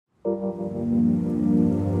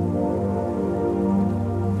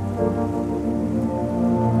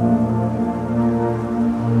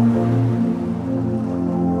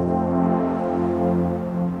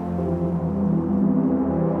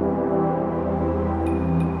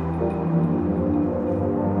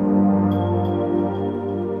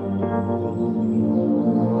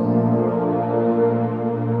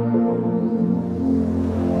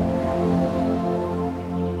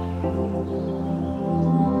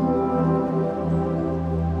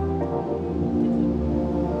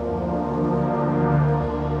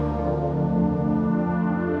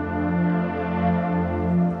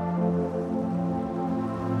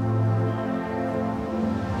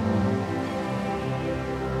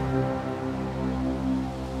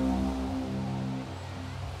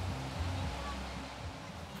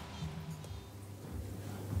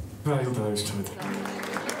Hyvää iltaa, ystävät.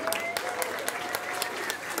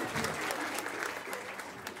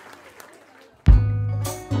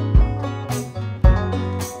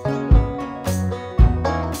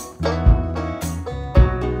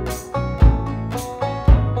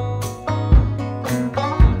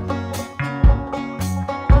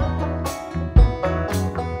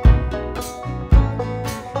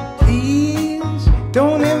 Please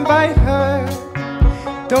don't invite her,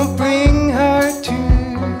 don't bring her to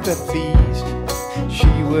the feast. She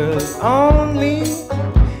will only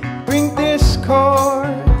bring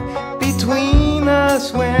discord between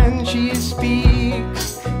us when she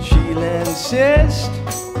speaks. She'll insist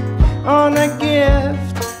on a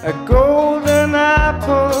gift, a golden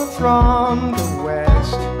apple from the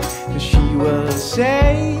west. She will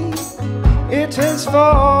say it is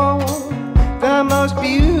for the most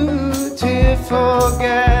beautiful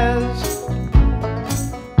guest.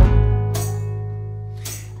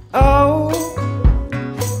 Oh,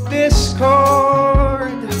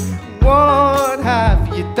 discord, what have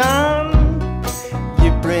you done?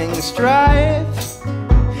 You bring strife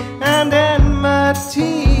and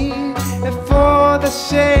enmity for the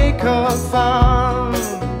sake of fun.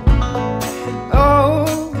 Oh,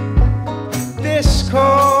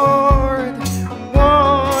 discord,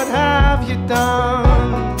 what have you done?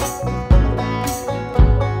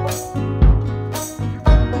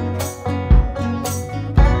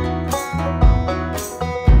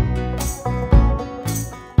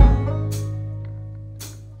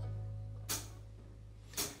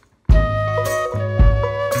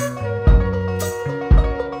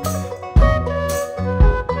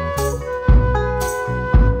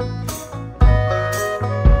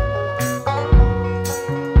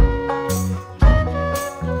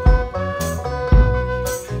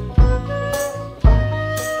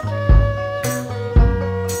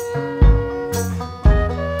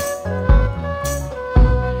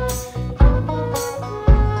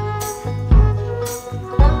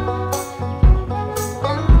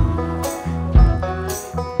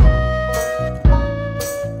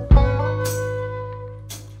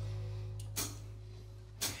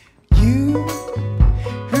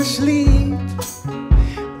 Sleep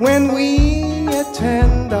when we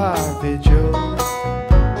attend our vigil,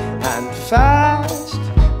 and fast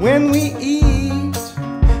when we eat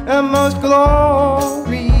a most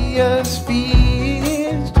glorious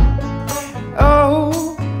feast. Oh,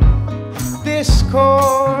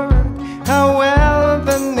 discord, how well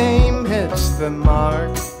the name hits the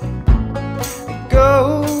mark.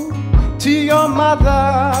 Go to your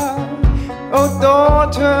mother, O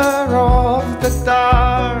daughter of the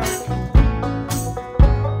dark.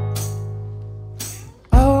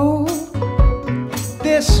 Oh,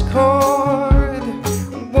 discord,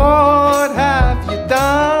 what have you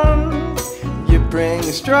done? You bring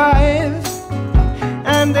strife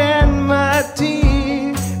and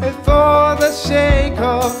enmity for the sake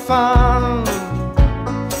of fun.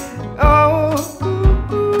 Oh,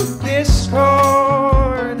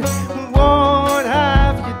 discord, what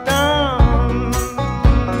have you done?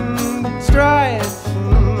 Strife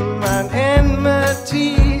and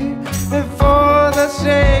enmity for the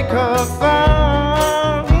sake of fun.